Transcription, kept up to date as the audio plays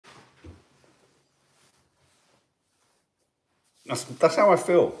That's how I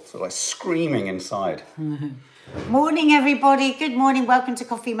feel. So like screaming inside. Morning, everybody. Good morning. Welcome to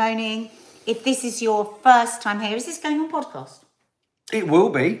Coffee Moaning. If this is your first time here, is this going on podcast? It will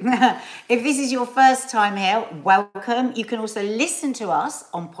be. If this is your first time here, welcome. You can also listen to us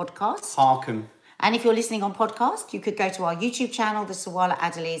on podcast. Hearken. And if you're listening on podcast, you could go to our YouTube channel, the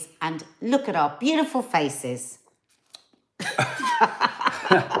Sawalha-Adderleys, and look at our beautiful faces.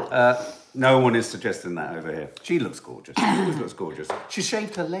 No one is suggesting that over here. She looks gorgeous. She always looks gorgeous. She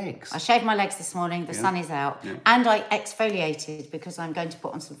shaved her legs. I shaved my legs this morning. The sun is out. Yeah. And I exfoliated because I'm going to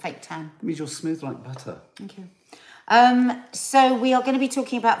put on some fake tan. It means you're smooth like butter. Thank you. So we are going to be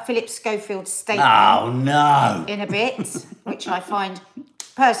talking about Phillip Schofield's statement. Oh, no. In a bit, which I find,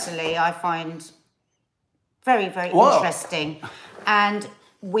 personally, very, very interesting. And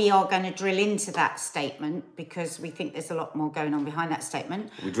we are going to drill into that statement because we think there's a lot more going on behind that statement.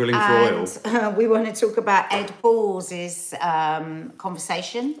 We're drilling for oil. We want to talk about Ed Balls'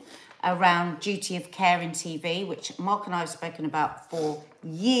 conversation around duty of care in TV, which Mark and I have spoken about for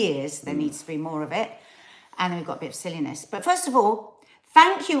years. There needs to be more of it. And then we've got a bit of silliness. But first of all,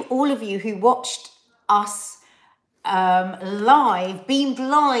 thank you, all of you who watched us beamed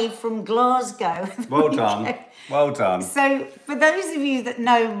live from Glasgow. Well done. Well done. So for those of you that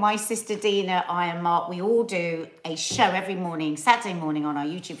know my sister Dina, I and Mark, we all do a show every morning, Saturday morning on our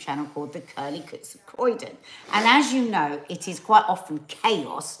YouTube channel called The Curly Cuts of Croydon. And as you know, it is quite often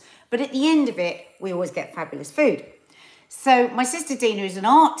chaos, but at the end of it, we always get fabulous food. So my sister Dina is an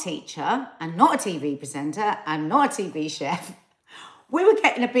art teacher and not a TV presenter and not a TV chef. We were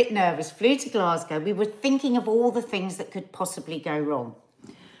getting a bit nervous, flew to Glasgow. We were thinking of all the things that could possibly go wrong.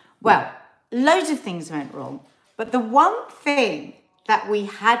 Well, loads of things went wrong. But the one thing that we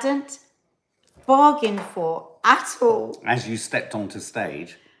hadn't bargained for at all... As you stepped onto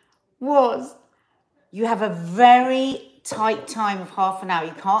stage... ...was you have a very tight time of half an hour.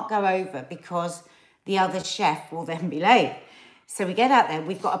 You can't go over because the other chef will then be late. So we get out there,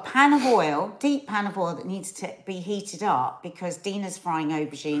 we've got a pan of oil, deep pan of oil that needs to be heated up because Dina's frying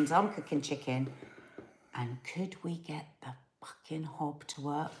aubergines, I'm cooking chicken. And could we get the fucking hob to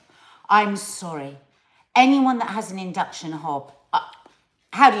work? I'm sorry. Anyone that has an induction hob,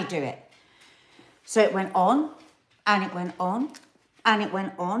 how do you do it? So it went on, and it went on, and it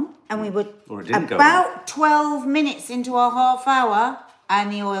went on, and we were about 12 minutes into our half hour,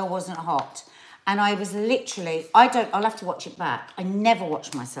 and the oil wasn't hot. And I was literally, I'll have to watch it back. I never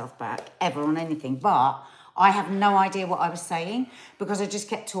watch myself back, ever, on anything. But I have no idea what I was saying because I just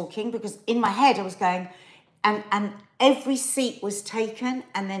kept talking. Because in my head, I was going, and every seat was taken.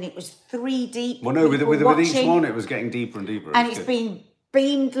 And then it was 3 deep. Well, no, with each one, it was getting deeper and deeper. And it's been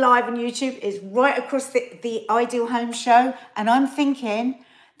beamed live on YouTube. It's right across the Ideal Home show. And I'm thinking,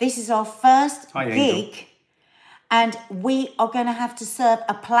 this is our first gig. Angel. And we are going to have to serve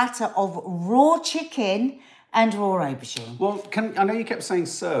a platter of raw chicken and raw aubergine. Well, I know you kept saying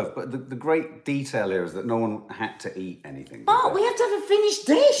serve, but the great detail here is that no one had to eat anything. But we have to have a finished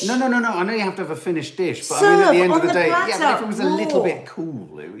dish. No. I know you have to have a finished dish, but I mean, at the end of the day, platter, but if it was a little bit cool.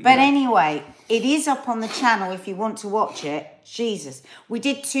 But anyway, it is up on the channel if you want to watch it. Jesus. We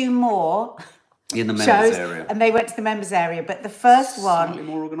did 2 more in the members shows, area. And they went to the members area. But the first one slightly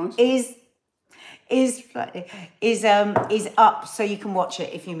more organised. is up, so you can watch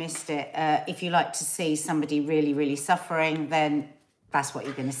it if you missed it. If you like to see somebody really, really suffering, then that's what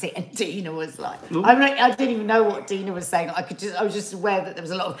you're going to see. And Dina was like, I didn't even know what Dina was saying. I was just aware that there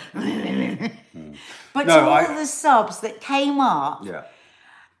was a lot of. But all the subs that came up,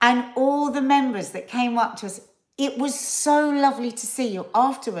 and all the members that came up to us, it was so lovely to see you.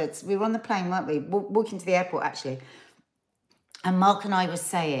 Afterwards, we were on the plane, weren't we? Walking to the airport, actually. And Mark and I were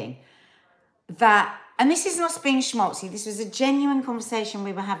saying that, and this is not us being schmaltzy, this was a genuine conversation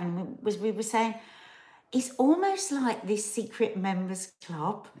we were having, we were saying, it's almost like this secret members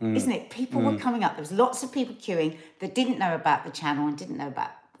club, isn't it? People were coming up, there was lots of people queuing that didn't know about the channel and didn't know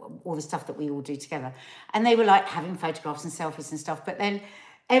about all the stuff that we all do together. And they were like having photographs and selfies and stuff, but then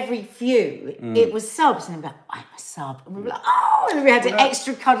every few, it was subs, and they were like, I'm a sub. And we were like, oh, and we had an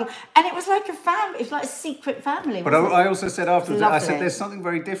extra cuddle. And it was like a family, it was like a secret family. But I also said afterwards, I said there's something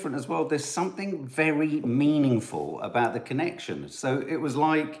very different as well. There's something very meaningful about the connection. So it was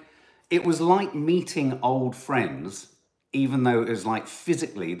like meeting old friends, even though it was like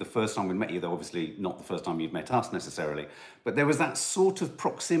physically the first time we met you, though obviously not the first time you've met us necessarily, but there was that sort of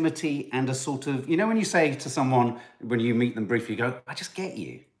proximity and a sort of, you know, when you say to someone, when you meet them briefly, you go, I just get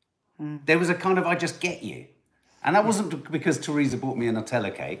you. There was a kind of, I just get you. And that wasn't because Teresa bought me a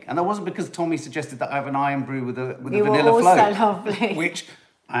Nutella cake, and that wasn't because Tommy suggested that I have an iron brew with a vanilla float. So lovely. Which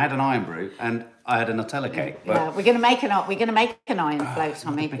I had an iron brew, and I had a Nutella cake. But yeah, we're going to make an iron float,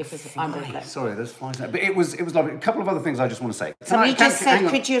 Tommy, because I'm going to float. Sorry, there's flies there. But it was lovely. A couple of other things I just want to say. Somebody just said,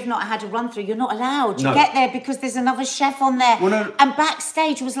 could you have not had a run through? You're not allowed. You No. get there because there's another chef on there. Well, no. And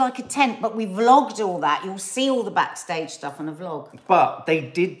backstage was like a tent, but we vlogged all that. You'll see all the backstage stuff on a vlog. But they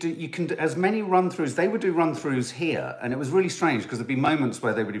did do, you can do as many run-throughs. They would do run-throughs here, and it was really strange because there'd be moments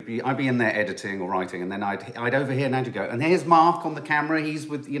where I'd be in there editing or writing, and then I'd overhear Nanja go, and here's Mark on the camera. He's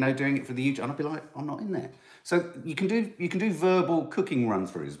with, doing it for the YouTube, and I'd be like, I'm not in there. So you can do verbal cooking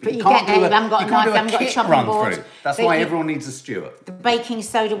run-throughs, but you can't do a chopping board. That's why everyone needs a steward. The baking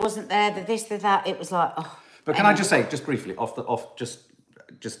soda wasn't there. The this, the that. It was like, oh. But can I just say, just briefly, just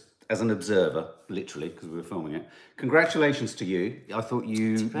as an observer, literally, because we were filming it. Congratulations to you. I thought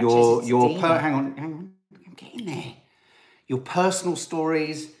hang on, I'm getting there. Your personal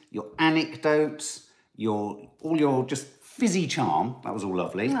stories, your anecdotes, all your just fizzy charm, that was all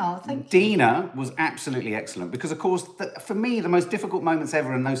lovely. Oh, thank you. Dina was absolutely excellent because, of course, for me, the most difficult moments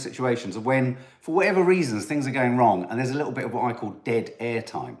ever in those situations are when, for whatever reasons, things are going wrong and there's a little bit of what I call dead air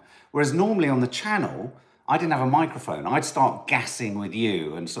time. Whereas normally on the channel, I didn't have a microphone. I'd start gassing with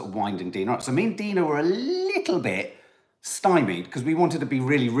you and sort of winding Dina up. So me and Dina were a little bit stymied because we wanted to be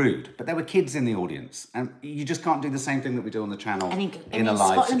really rude, but there were kids in the audience and you just can't do the same thing that we do on the channel in a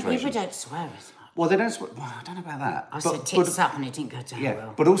live Scotland, situation. People don't swear as much. Well, they don't swear. Well, I don't know about that. I said tits up and it didn't go down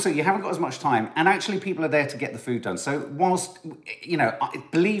well. But also you haven't got as much time and actually people are there to get the food done. So whilst,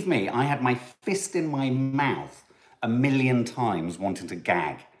 believe me, I had my fist in my mouth a million times wanting to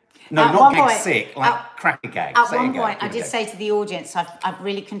gag. No, not gag sick, like crack a gag. At one point, I did say to the audience, I've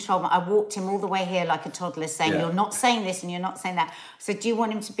really controlled I walked him all the way here like a toddler saying, you're not saying this and you're not saying that. I said, do you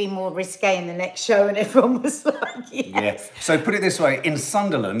want him to be more risque in the next show? And everyone was like, yes. Yeah. So put it this way, in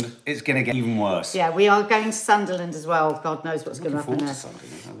Sunderland, it's going to get even worse. Yeah, we are going to Sunderland as well. God knows what's going to happen there. I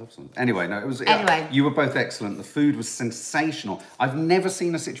love Sunderland. Anyway, no, it was... Anyway. You were both excellent. The food was sensational. I've never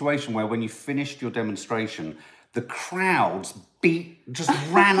seen a situation where when you finished your demonstration, the crowds just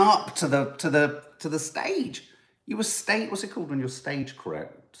ran up to the stage. You were what's it called when you're stage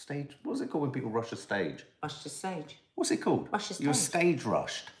correct? What's it called when people rush a stage? Rush the stage. What's it called? Rush the stage. You were stage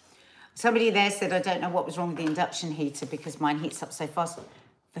rushed. Somebody there said, I don't know what was wrong with the induction heater because mine heats up so fast.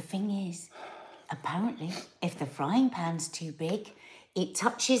 The thing is, apparently, if the frying pan's too big, it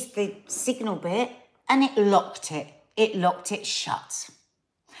touches the signal bit and it locked it. It locked it shut.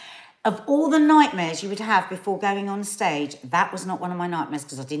 Of all the nightmares you would have before going on stage, that was not one of my nightmares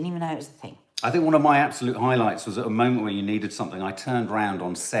because I didn't even know it was a thing. I think one of my absolute highlights was at a moment where you needed something, I turned round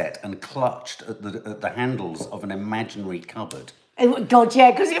on set and clutched at the handles of an imaginary cupboard. Oh, God,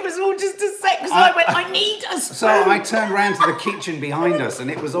 yeah, because it was all just a sec. Because I went, I need a spoon. So I turned round to the kitchen behind us and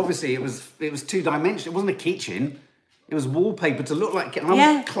it was obviously, it was two-dimensional. It wasn't a kitchen. It was wallpaper to look like... I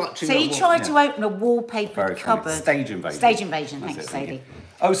was clutching. So you tried to open a wallpaper cupboard. Stage invasion. Stage invasion, thank you, Sadie.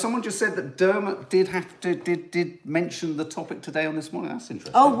 Oh, someone just said that Dermot did mention the topic today on This Morning. That's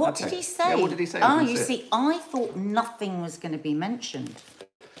interesting. Oh, what did he say? Yeah, what did he say? Oh, you see, I thought nothing was going to be mentioned.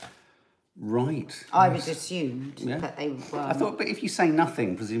 Right. I was assumed that they were. I thought, but if you say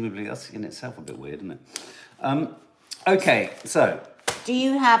nothing, presumably that's in itself a bit weird, isn't it? Okay, so... Do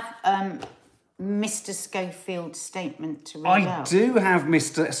you have Mr. Schofield's statement to read out? I do have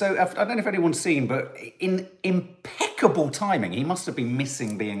Mr... So, I don't know if anyone's seen, but in impeccable timing, he must have been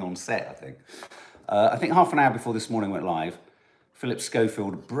missing being on set, I think. I think half an hour before This Morning went live, Phillip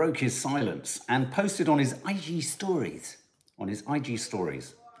Schofield broke his silence and posted on his IG stories,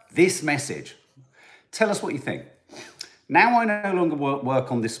 this message. Tell us what you think. Now I no longer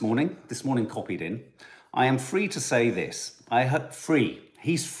work on This Morning copied in, I am free to say this.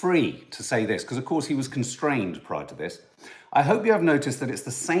 He's free to say this, because of course he was constrained prior to this. I hope you have noticed that it's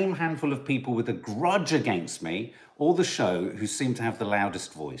the same handful of people with a grudge against me or the show who seem to have the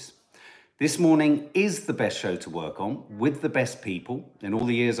loudest voice. This Morning is the best show to work on, with the best people. In all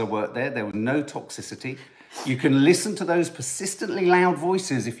the years I worked there was no toxicity. You can listen to those persistently loud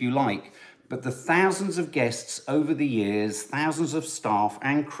voices if you like, but the thousands of guests over the years, thousands of staff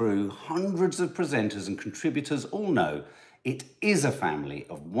and crew, hundreds of presenters and contributors all know it is a family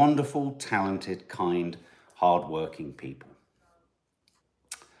of wonderful, talented, kind, hard-working people.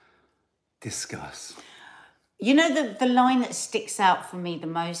 Discuss. You know, the line that sticks out for me the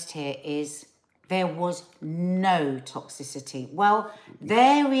most here is, there was no toxicity. Well,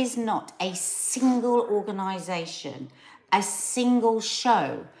 there is not a single organisation, a single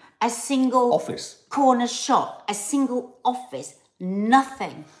show, a single office, corner shop, a single office,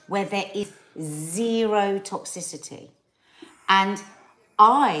 nothing where there is zero toxicity. And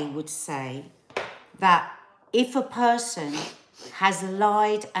I would say that if a person has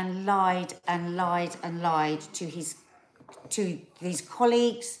lied and lied and lied and lied to his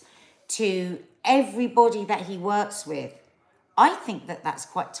colleagues, to everybody that he works with, I think that that's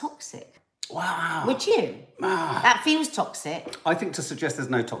quite toxic. Wow. Would you? That feels toxic. I think to suggest there's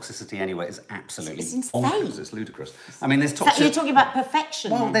no toxicity anyway is absolutely insane. bonkers. It's ludicrous. I mean, there's toxicity. You're talking about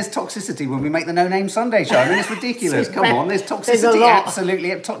perfection. Well, there's toxicity when we make the No Name Sunday show. I mean, it's ridiculous. Come on, there's toxicity. There's a lot.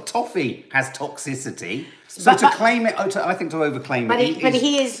 Absolutely. Toffee has toxicity. So to claim it, I think to overclaim it. But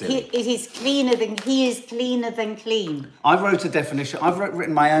he is cleaner than clean. I've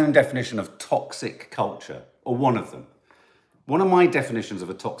written my own definition of toxic culture, or one of them. One of my definitions of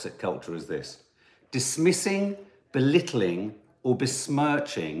a toxic culture is this: dismissing, belittling, or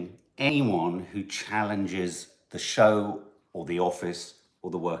besmirching anyone who challenges the show or the office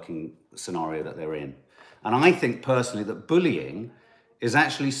or the working scenario that they're in. And I think personally that bullying is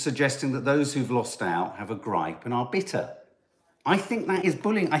actually suggesting that those who've lost out have a gripe and are bitter. I think that is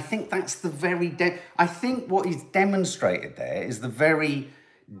bullying. I think that's the very... I think what he's demonstrated there is the very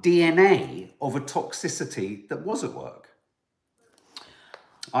DNA of a toxicity that was at work.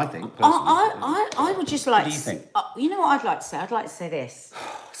 I think, personally. I would just like... What do you think? You know what I'd like to say? I'd like to say this.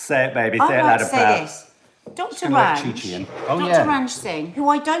 Say it, baby. Say it loud and proud. I'd like to say this. Dr. Ranj Singh, who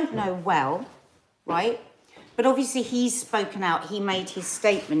I don't know well, right? But obviously he's spoken out. He made his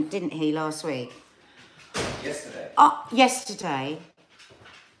statement, didn't he, last week? Yesterday.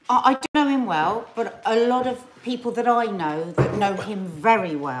 I don't know him well, but a lot of people that I know that know him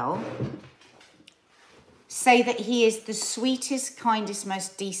very well say that he is the sweetest, kindest,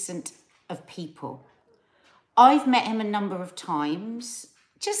 most decent of people. I've met him a number of times,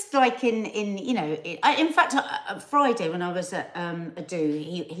 just like in fact, Friday when I was at a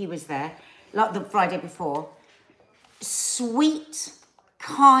do, he was there, like the Friday before. Sweet,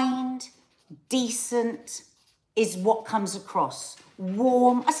 kind, decent is what comes across.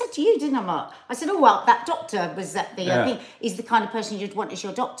 Warm. I said to you, didn't I, Mark? I said, oh, well, that doctor was at the... I think he's the kind of person you'd want as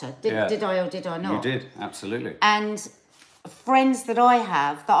your doctor. Did I or did I not? You did, absolutely. And friends that I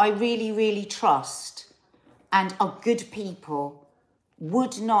have that I really, really trust and are good people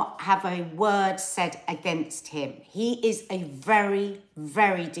would not have a word said against him. He is a very,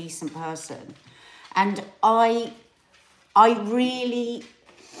 very decent person. And I really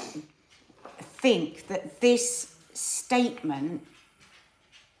think that this statement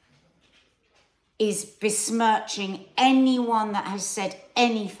is besmirching anyone that has said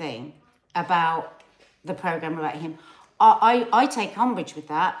anything about the programme, about him. I take umbrage with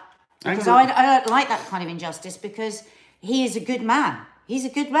that because I don't like that kind of injustice, because he is a good man. He's a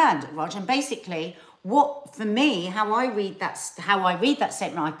good man, Raj. And basically, for me, how I read that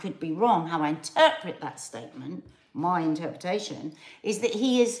statement, I could be wrong, how I interpret that statement, my interpretation, is that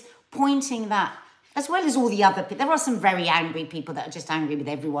he is pointing that, as well as all the other people. There are some very angry people that are just angry with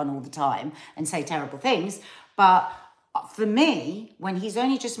everyone all the time and say terrible things. But for me, when he's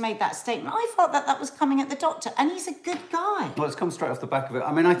only just made that statement, I felt that was coming at the doctor, and he's a good guy. Well, it's come straight off the back of it.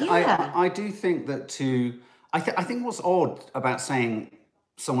 I mean, I do think that I think what's odd about saying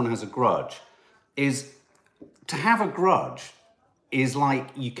someone has a grudge is to have a grudge is like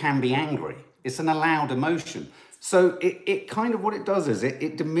you can be angry. It's an allowed emotion. So it kind of, what it does is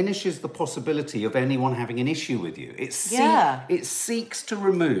it diminishes the possibility of anyone having an issue with you. It seeks to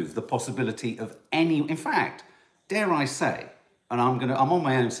remove the possibility of in fact, dare I say, and I'm on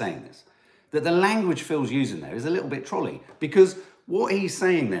my own saying this, that the language Phil's using there is a little bit trolley, because what he's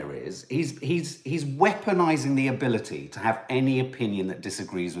saying there is he's weaponizing the ability to have any opinion that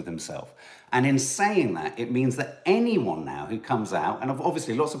disagrees with himself. And in saying that, it means that anyone now who comes out, and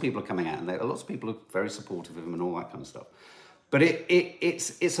obviously lots of people are coming out, and lots of people are very supportive of him and all that kind of stuff. But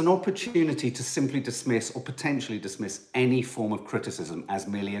it's an opportunity to simply dismiss or potentially dismiss any form of criticism as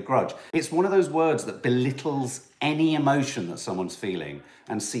merely a grudge. It's one of those words that belittles any emotion that someone's feeling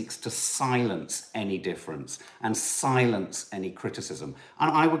and seeks to silence any difference and silence any criticism.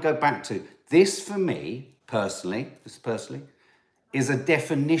 And I would go back to this, for me, personally, is a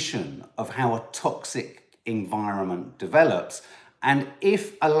definition of how a toxic environment develops. And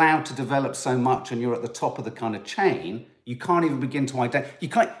if allowed to develop so much and you're at the top of the kind of chain, you can't even begin to he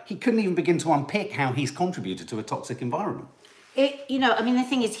couldn't even begin to unpick how he's contributed to a toxic environment. The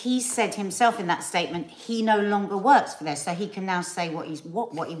thing is, he said himself in that statement, he no longer works for this, so he can now say what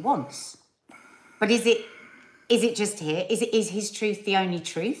he wants. But is it just here? Is his truth the only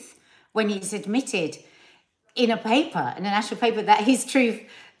truth? When he's admitted in a national paper, that his truth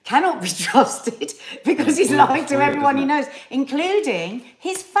cannot be trusted because he's lied to everyone he knows, including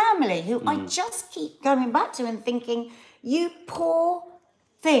his family, who I just keep going back to and thinking, you poor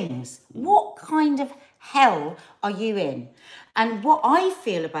things, what kind of hell are you in? And what I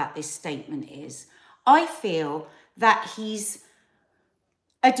feel about this statement is, I feel that he's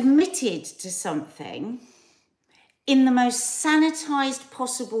admitted to something in the most sanitized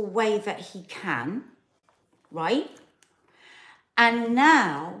possible way that he can, right? And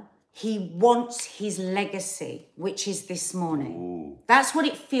now he wants his legacy, which is this morning. Ooh. That's what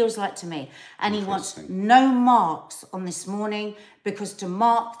it feels like to me. And he wants no marks on this morning, because to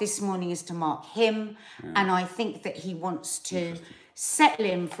mark this morning is to mark him. Yeah. And I think that he wants to settle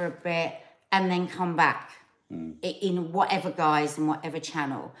in for a bit and then come back in whatever guise and whatever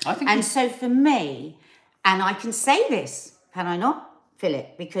channel. So for me, and I can say this, can I not,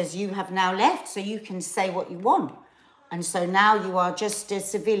 Philip? Because you have now left, so you can say what you want. And so now you are just a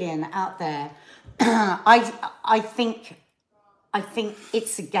civilian out there. I think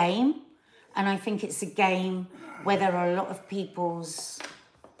it's a game, and I think it's a game where there are a lot of people's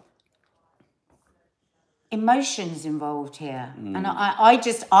emotions involved here. And I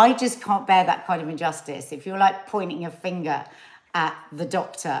just can't bear that kind of injustice. If you're like pointing a finger at the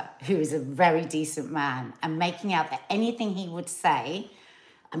doctor, who is a very decent man, and making out that anything he would say,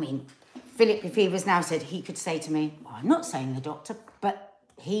 I mean, Philip, if he was now said, he could say to me, well, I'm not saying the doctor, but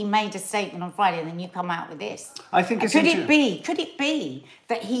he made a statement on Friday, and then you come out with this. I think it's could it be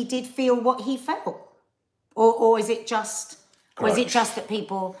that he did feel what he felt? Or is it just that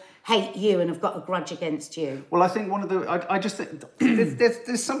people hate you and have got a grudge against you? Well, I think I just think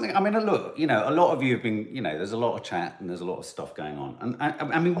there's something. I mean, look, a lot of you have been, there's a lot of chat and there's a lot of stuff going on. And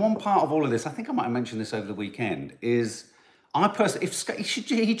I mean, one part of all of this, I think I might have mentioned this over the weekend, is I personally,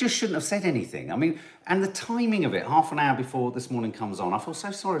 he just shouldn't have said anything. I mean, and the timing of it, half an hour before this morning comes on, I feel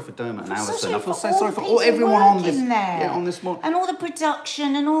so sorry for Dermot and Alison. I feel so sorry for everyone on this, on this morning. And all the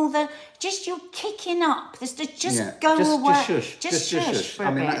production and all the, you're kicking up. Go away. Just shush. I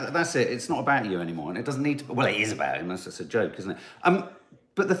mean, that's it. It's not about you anymore, and it doesn't need to. Well, it is about him. That's a joke, isn't it?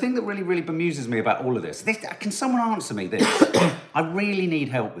 But the thing that really, really bemuses me about all of this, can someone answer me this? I really need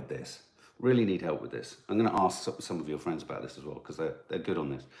help with this. Really need help with this. I'm going to ask some of your friends about this as well, because they're good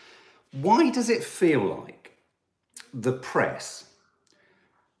on this. Why does it feel like the press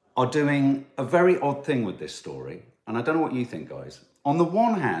are doing a very odd thing with this story? And I don't know what you think, guys. On the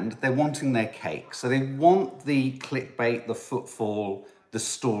one hand, they're wanting their cake. So they want the clickbait, the footfall, the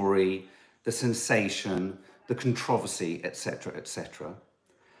story, the sensation, the controversy, etc., etc.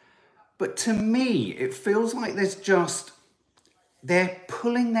 But to me, it feels like they're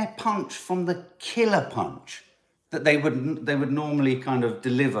pulling their punch from the killer punch that they would normally kind of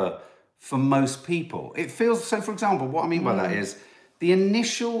deliver for most people. It feels, so for example, what I mean by that is the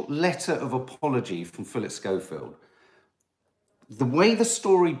initial letter of apology from Phillip Schofield, the way the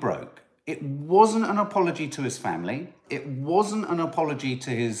story broke, it wasn't an apology to his family. It wasn't an apology to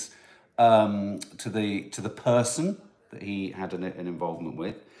his, to the person that he had an involvement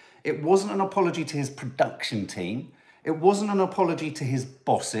with. It wasn't an apology to his production team. It wasn't an apology to his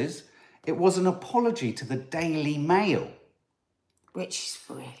bosses. It was an apology to the Daily Mail. Which is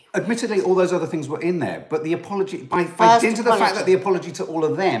really weird. Admittedly, all those other things were in there, but the apology, by dint of the fact that the apology to all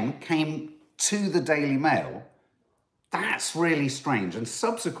of them came to the Daily Mail, that's really strange. And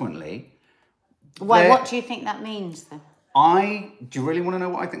subsequently... What do you think that means, then? Do you really want to know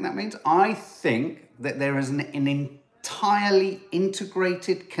what I think that means? I think that there is an entirely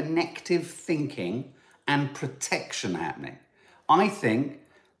integrated, connective thinking and protection happening. I think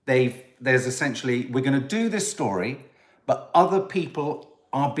there's essentially, we're going to do this story, but other people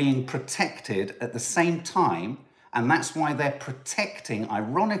are being protected at the same time, and that's why they're protecting,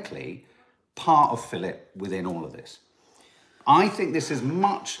 ironically, part of Phillip within all of this. I think this is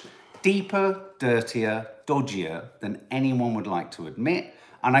much deeper, dirtier, dodgier than anyone would like to admit,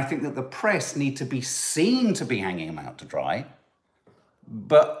 and I think that the press need to be seen to be hanging him out to dry,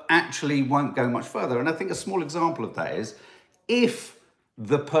 but actually won't go much further. And I think a small example of that is, if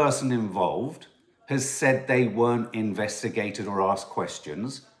the person involved has said they weren't investigated or asked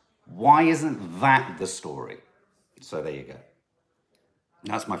questions, why isn't that the story? So there you go.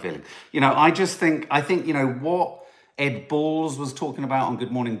 That's my feeling. I think, what Ed Balls was talking about on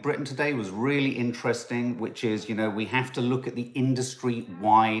Good Morning Britain today was really interesting, which is, we have to look at the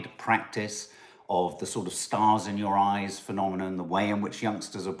industry-wide practice of the sort of stars in your eyes phenomenon, the way in which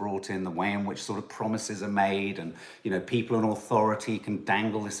youngsters are brought in, the way in which sort of promises are made, and, people in authority can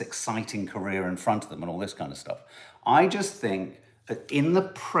dangle this exciting career in front of them and all this kind of stuff. I just think that in the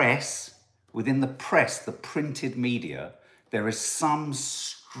press, within the press, the printed media, there is some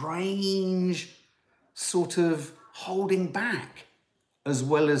strange sort of holding back as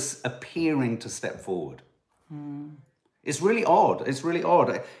well as appearing to step forward. It's really odd. It's really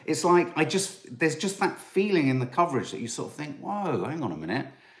odd. It's like there's just that feeling in the coverage that you sort of think, whoa, hang on a minute.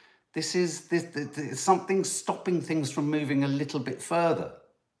 This something stopping things from moving a little bit further.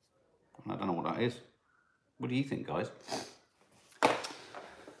 I don't know what that is. What do you think, guys?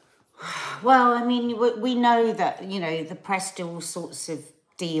 Well, I mean, we know that, you know, the press do all sorts of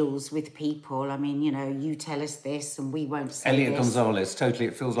deals with people. I mean, you know, you tell us this and we won't say Elliot this. Gonzalez, totally.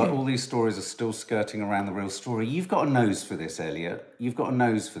 It feels like all these stories are still skirting around the real story. You've got a nose for this, Elliot. You've got a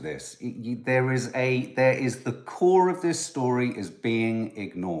nose for this. There is the core of this story is being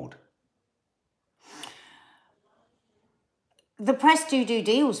ignored. The press do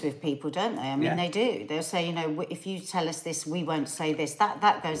deals with people, don't they? I mean, they do. They'll say, you know, if you tell us this, we won't say this.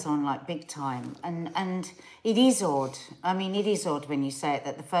 That goes on like big time. And it is odd. I mean, it is odd when you say it,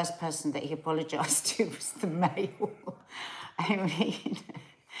 that the first person that he apologised to was the Mail. I mean,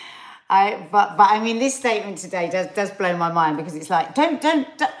 but I mean, this statement today does blow my mind, because it's like,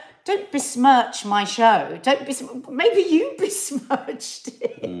 don't besmirch my show. Maybe you besmirched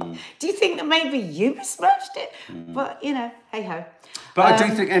it. Do you think that maybe you besmirched it? But, you know, hey-ho. But I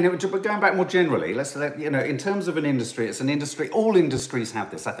do think, but going back more generally, you know, in terms of an industry, it's an industry, all industries have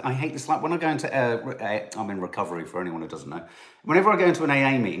this. I hate this, like when I go into, I'm in recovery for anyone who doesn't know. Whenever I go into an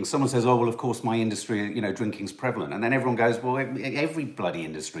AA meeting, someone says, oh, well, of course, my industry, you know, drinking's prevalent. And then everyone goes, well, every bloody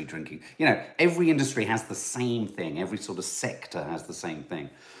industry drinking, you know, every industry has the same thing. Every sort of sector has the same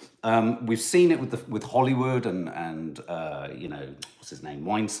thing. We've seen it with Hollywood and you know, what's his name,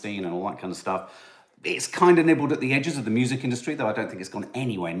 Weinstein and all that kind of stuff. It's kind of nibbled at the edges of the music industry, though I don't think it's gone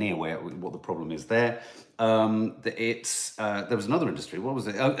anywhere near what the problem is there. There was another industry. What was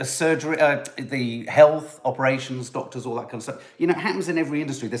it? Surgery, the health, operations, doctors, all that kind of stuff. You know, it happens in every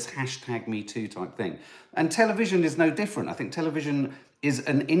industry. This #MeToo type thing, and television is no different. I think television is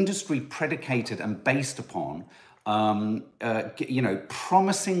an industry predicated and based upon, you know,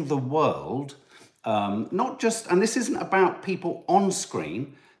 promising the world, not just, and this isn't about people on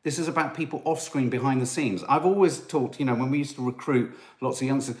screen, this is about people off screen, behind the scenes. I've always talked, you know, when we used to recruit lots of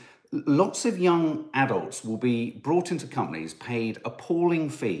youngsters, lots of young adults will be brought into companies, paid appalling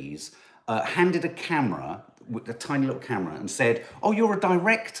fees, handed a camera, a tiny little camera, and said, oh, you're a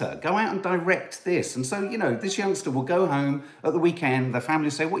director, go out and direct this. And so, you know, this youngster will go home at the weekend, their family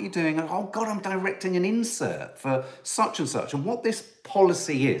will say, what are you doing? Oh God, I'm directing an insert for such and such. And what this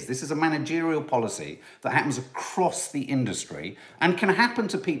policy is, this is a managerial policy that happens across the industry and can happen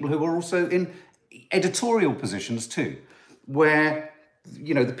to people who are also in editorial positions too, where,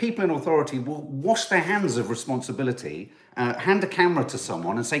 you know, the people in authority will wash their hands of responsibility, hand a camera to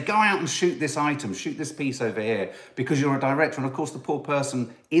someone and say, go out and shoot this item, shoot this piece over here, because you're a director. And of course, the poor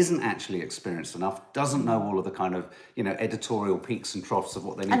person isn't actually experienced enough, doesn't know all of the kind of, you know, editorial peaks and troughs of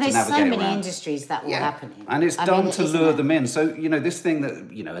what they need to navigate around. And there's so many industries that will happen in. And it's done to lure them in. So, you know, this thing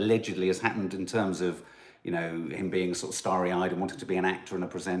that, you know, allegedly has happened in terms of, you know, him being sort of starry-eyed and wanting to be an actor and a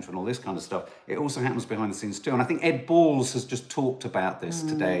presenter and all this kind of stuff, it also happens behind the scenes too. And I think Ed Balls has just talked about this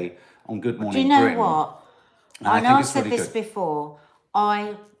today on Good Morning Britain. Do you know what? I know I've said this before.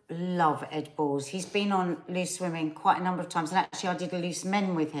 I love Ed Balls. He's been on Loose Women quite a number of times, and actually I did Loose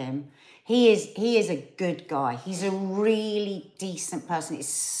Men with him. He is a good guy. He's a really decent person. It's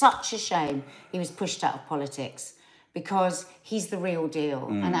such a shame he was pushed out of politics, because he's the real deal.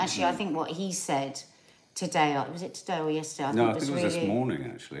 And actually I think what he said today, was it today or yesterday? I think it was this morning,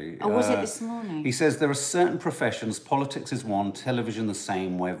 actually. Oh, was it this morning? He says there are certain professions, politics is one, television the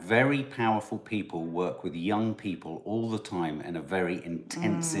same, where very powerful people work with young people all the time in a very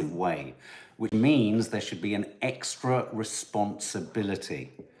intensive way, which means there should be an extra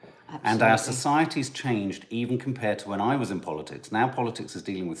responsibility. Absolutely. And our society's changed even compared to when I was in politics. Now politics is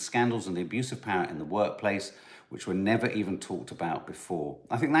dealing with scandals and the abuse of power in the workplace, which were never even talked about before.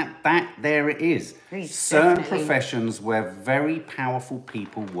 I think that there it is. Certain professions where very powerful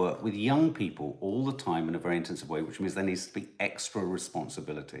people work with young people all the time in a very intensive way, which means there needs to be extra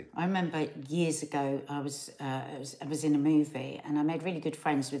responsibility. I remember years ago, I was in a movie and I made really good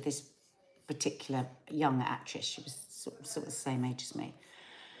friends with this particular young actress. She was sort of the same age as me.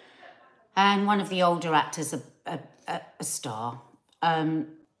 And one of the older actors, a star,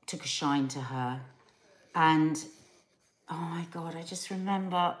 took a shine to her. And, oh my God, I just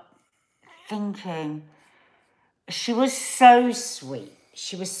remember thinking, she was so sweet.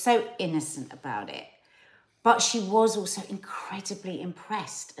 She was so innocent about it. But she was also incredibly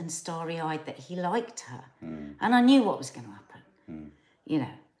impressed and starry-eyed that he liked her. And I knew what was going to happen, you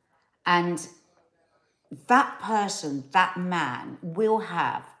know. And that person, that man, will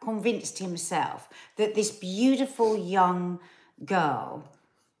have convinced himself that this beautiful young girl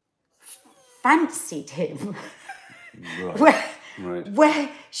fancied him where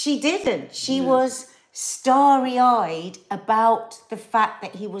she didn't. She was starry-eyed about the fact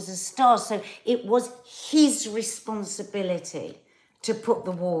that he was a star. So it was his responsibility to put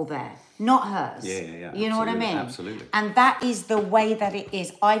the wall there, not hers. Yeah. You know what I mean? Absolutely. And that is the way that it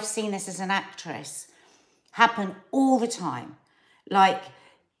is. I've seen this as an actress happen all the time. Like,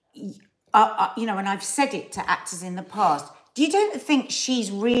 you know, and I've said it to actors in the past. You don't think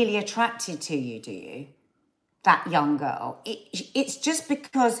she's really attracted to you, do you? That young girl. It's just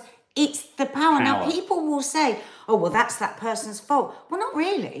because it's the power. Now, people will say, oh, well, that's that person's fault. Well, not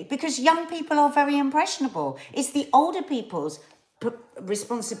really, because young people are very impressionable. It's the older people's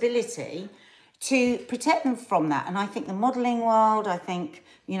responsibility to protect them from that. And I think the modelling world, I think,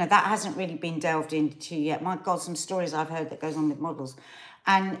 you know, that hasn't really been delved into yet. My God, some stories I've heard that goes on with models.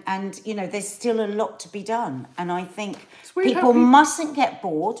 And you know, there's still a lot to be done. And I think people mustn't get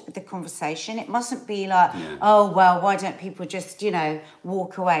bored with the conversation. It mustn't be like, oh, well, why don't people just, you know,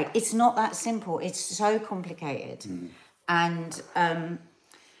 walk away? It's not that simple. It's so complicated. And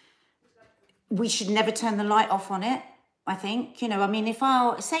we should never turn the light off on it, I think. You know, I mean, if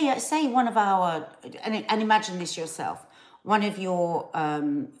I say one of our, and imagine this yourself, one of your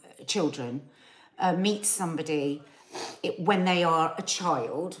children meets somebody when they are a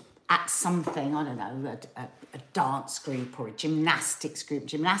child at something, I don't know, a dance group or a gymnastics group,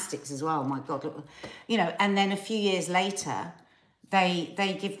 gymnastics as well, my God, look, you know, and then a few years later,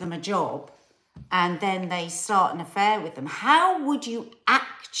 they give them a job and then they start an affair with them. How would you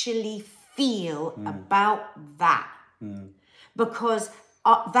actually feel about that? Because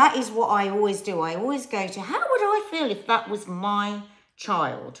that is what I always do. I always go to, how would I feel if that was my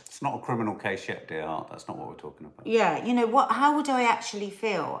child? It's not a criminal case yet, dear heart. That's not what we're talking about. Yeah, you know, how would I actually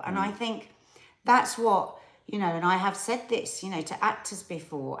feel? And I think that's what, you know, and I have said this, you know, to actors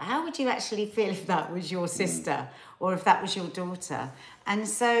before. How would you actually feel if that was your sister or if that was your daughter? And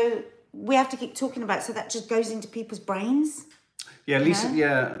so we have to keep talking about it, so that just goes into people's brains. Yeah, Lisa.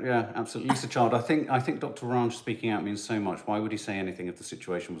 Yeah, absolutely. Lisa Child. I think Dr. Ranj speaking out means so much. Why would he say anything if the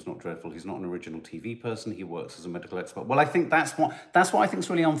situation was not dreadful? He's not an original TV person. He works as a medical expert. Well, I think that's what I think is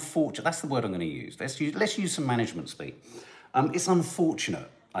really unfortunate. That's the word I'm going to use. Let's use some management speak. It's unfortunate,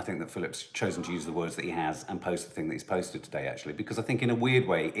 I think, that Philip's chosen to use the words that he has and post the thing that he's posted today, actually, because I think in a weird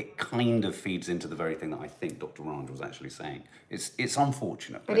way it kind of feeds into the very thing that I think Dr. Ranj was actually saying. It's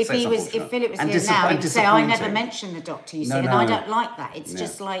unfortunate. But if Philip was here now, he'd say, I never mentioned the doctor, you see, and I don't like that. It's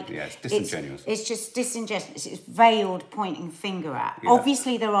just like... Yeah, it's disingenuous. It's just disingenuous. It's veiled pointing finger at. Yeah.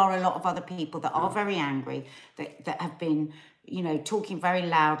 Obviously, there are a lot of other people that are very angry, that have been, you know, talking very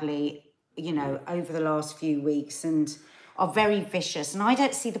loudly, you know, over the last few weeks and are very vicious. And I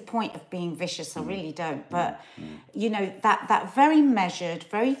don't see the point of being vicious. I really don't. But, you know, that very measured,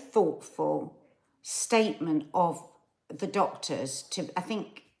 very thoughtful statement of the doctors to, I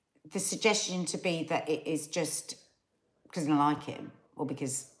think the suggestion to be that it is just because I like him or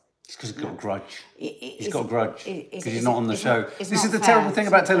because... It's because he's got a grudge. He's got a grudge because he's not on the show. This is the terrible thing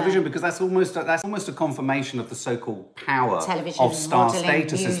about television, because that's almost a confirmation of the so-called power of star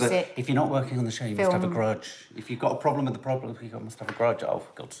status. Is that if you're not working on the show, you must have a grudge. If you've got a problem with the problem, you must have a grudge. Oh,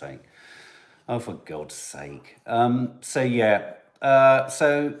 for God's sake! Oh, for God's sake! So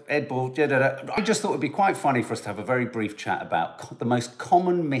Ed Ball, I just thought it'd be quite funny for us to have a very brief chat about the most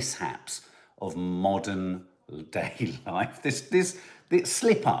common mishaps of modern day life. This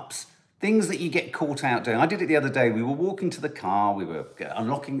slip-ups, things that you get caught out doing. I did it the other day. We were walking to the car, we were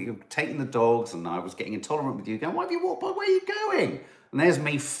taking the dogs, and I was getting intolerant with you, going, why have you walked by? Where are you going? And there's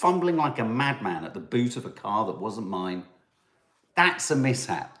me fumbling like a madman at the boot of a car that wasn't mine. That's a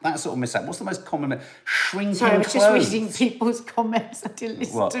mishap. That sort of mishap. What's the most common? Shrinking Sorry, I was clothes. just reading people's comments. I didn't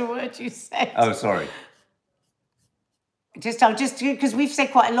listen to a word you said. Oh, sorry. Just because we've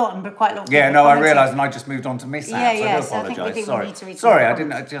said quite a lot and quite a lot. Yeah, no, I realised, and I just moved on to mishaps. Yeah, I do apologise.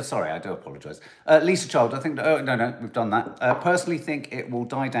 Sorry, I do apologise. Lisa Child, I think. Oh no, we've done that. Personally, think it will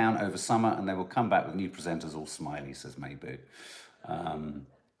die down over summer, and they will come back with new presenters, all smiley, says Maybu.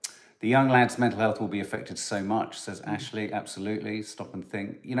 The young lad's mental health will be affected so much, says Ashley. Absolutely. Stop and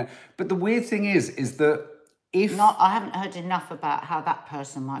think. You know, but the weird thing is that. I haven't heard enough about how that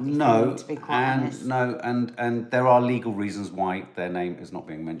person might be feeling, to be quite honest. And there are legal reasons why their name is not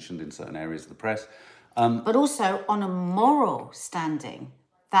being mentioned in certain areas of the press. But also, on a moral standing,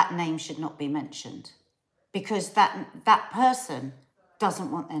 that name should not be mentioned, because that person doesn't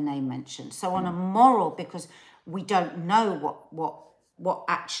want their name mentioned. So on a moral, because we don't know what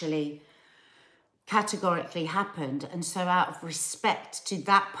actually categorically happened, and so out of respect to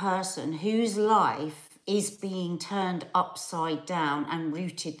that person whose life is being turned upside down and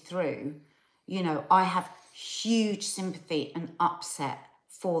rooted through, you know, I have huge sympathy and upset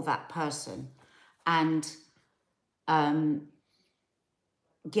for that person. And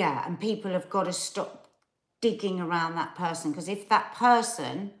yeah, and people have got to stop digging around that person, because if that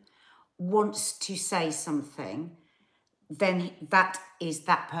person wants to say something, then that is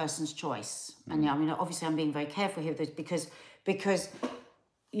that person's choice. And I mean, obviously I'm being very careful here with this because,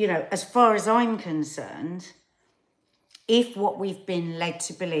 you know, as far as I'm concerned, if what we've been led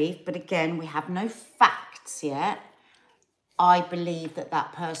to believe, but again, we have no facts yet, I believe that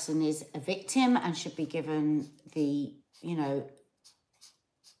that person is a victim and should be given the, you know,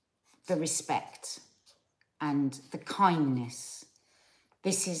 the respect and the kindness.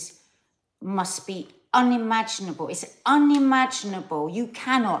 This must be unimaginable. It's unimaginable. You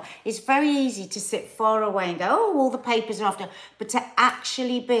cannot. It's very easy to sit far away and go, oh, all the papers are after, but to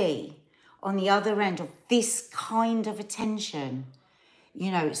actually be on the other end of this kind of attention,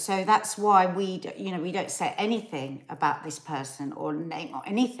 you know, so that's why we don't say anything about this person or name or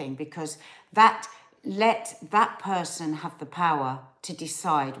anything, because let that person have the power to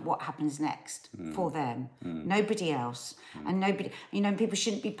decide what happens next for them. Nobody else. And nobody, you know, people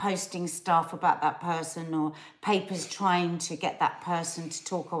shouldn't be posting stuff about that person or papers trying to get that person to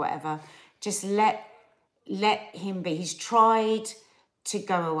talk or whatever. Just let him be. He's tried to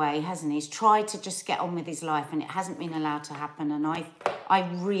go away, hasn't he? He's tried to just get on with his life, and it hasn't been allowed to happen. And I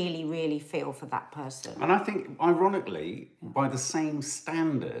really, really feel for that person. And I think, ironically, by the same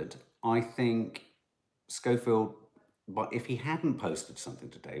standard, I think Schofield, but if he hadn't posted something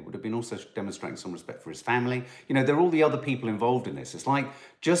today, would have been also demonstrating some respect for his family. You know, there are all the other people involved in this. It's like,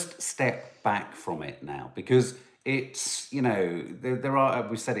 just step back from it now, because it's, you know, there are,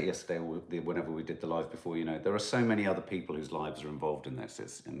 we said it yesterday, or whenever we did the live before, you know, there are so many other people whose lives are involved in this,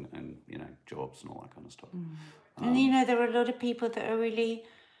 and you know, jobs and all that kind of stuff. And, you know, there are a lot of people that are really,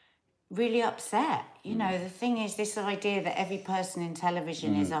 really upset. You know, the thing is, this idea that every person in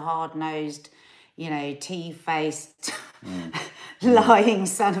television is a hard-nosed, you know, tea-faced, lying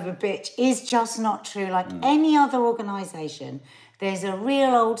son of a bitch is just not true. Like any other organisation, there's a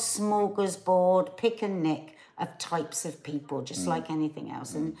real old smorgasbord, pick and nick of types of people, just like anything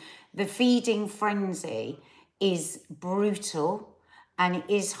else. And the feeding frenzy is brutal, and it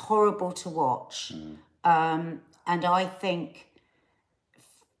is horrible to watch. And I think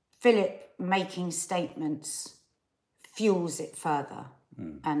Phillip making statements fuels it further.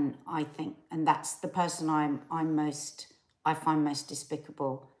 And I think, and that's the person I find most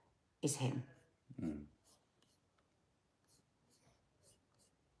despicable, is him.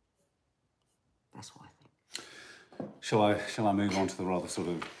 That's what I think. Shall I move on to the rather sort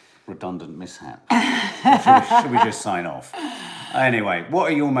of redundant mishap? Should we just sign off? Anyway,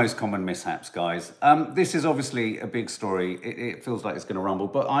 what are your most common mishaps, guys? This is obviously a big story. It feels like it's going to rumble,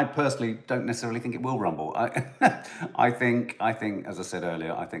 but I personally don't necessarily think it will rumble. I think, as I said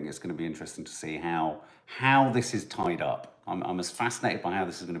earlier, I think it's going to be interesting to see how this is tied up. I'm as fascinated by how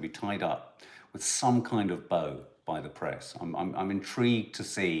this is going to be tied up with some kind of bow by the press. I'm intrigued to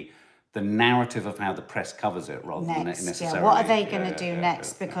see the narrative of how the press covers it rather than necessarily. Yeah, what are they going to do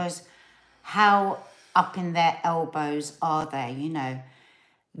next? Because how up in their elbows are they? You know,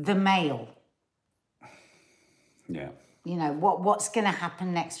 the Mail. Yeah. You know, what's going to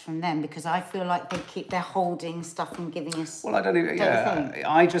happen next from them? Because I feel like they're holding stuff and giving us. Well, I don't know. Yeah,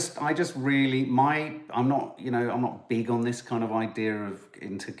 I just really I'm not big on this kind of idea of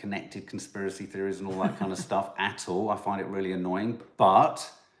interconnected conspiracy theories and all that kind of stuff at all. I find it really annoying,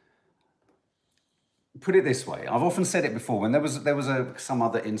 but. Put it this way, I've often said it before, when there was some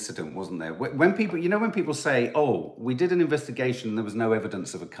other incident, wasn't there? When people say, oh, we did an investigation and there was no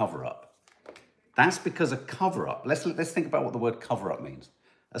evidence of a cover-up, that's because a cover-up, let's think about what the word cover-up means.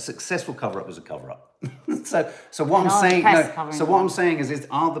 A successful cover-up is a cover-up. so what I'm saying is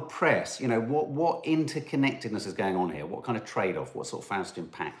are the press, you know, what interconnectedness is going on here? What kind of trade-off, what sort of Faustian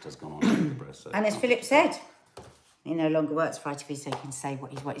pact has gone on in the press? And as Phillip said, he no longer works for ITV, so he can say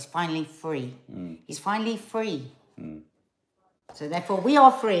what he's finally free. He's finally free. So therefore, we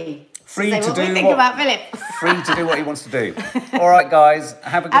are free. Free to do what we think about Phillip. Free to do what he wants to do. All right, guys,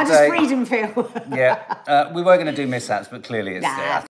 have a good day. How does freedom feel? Yeah, we were going to do mishaps, but clearly it's there.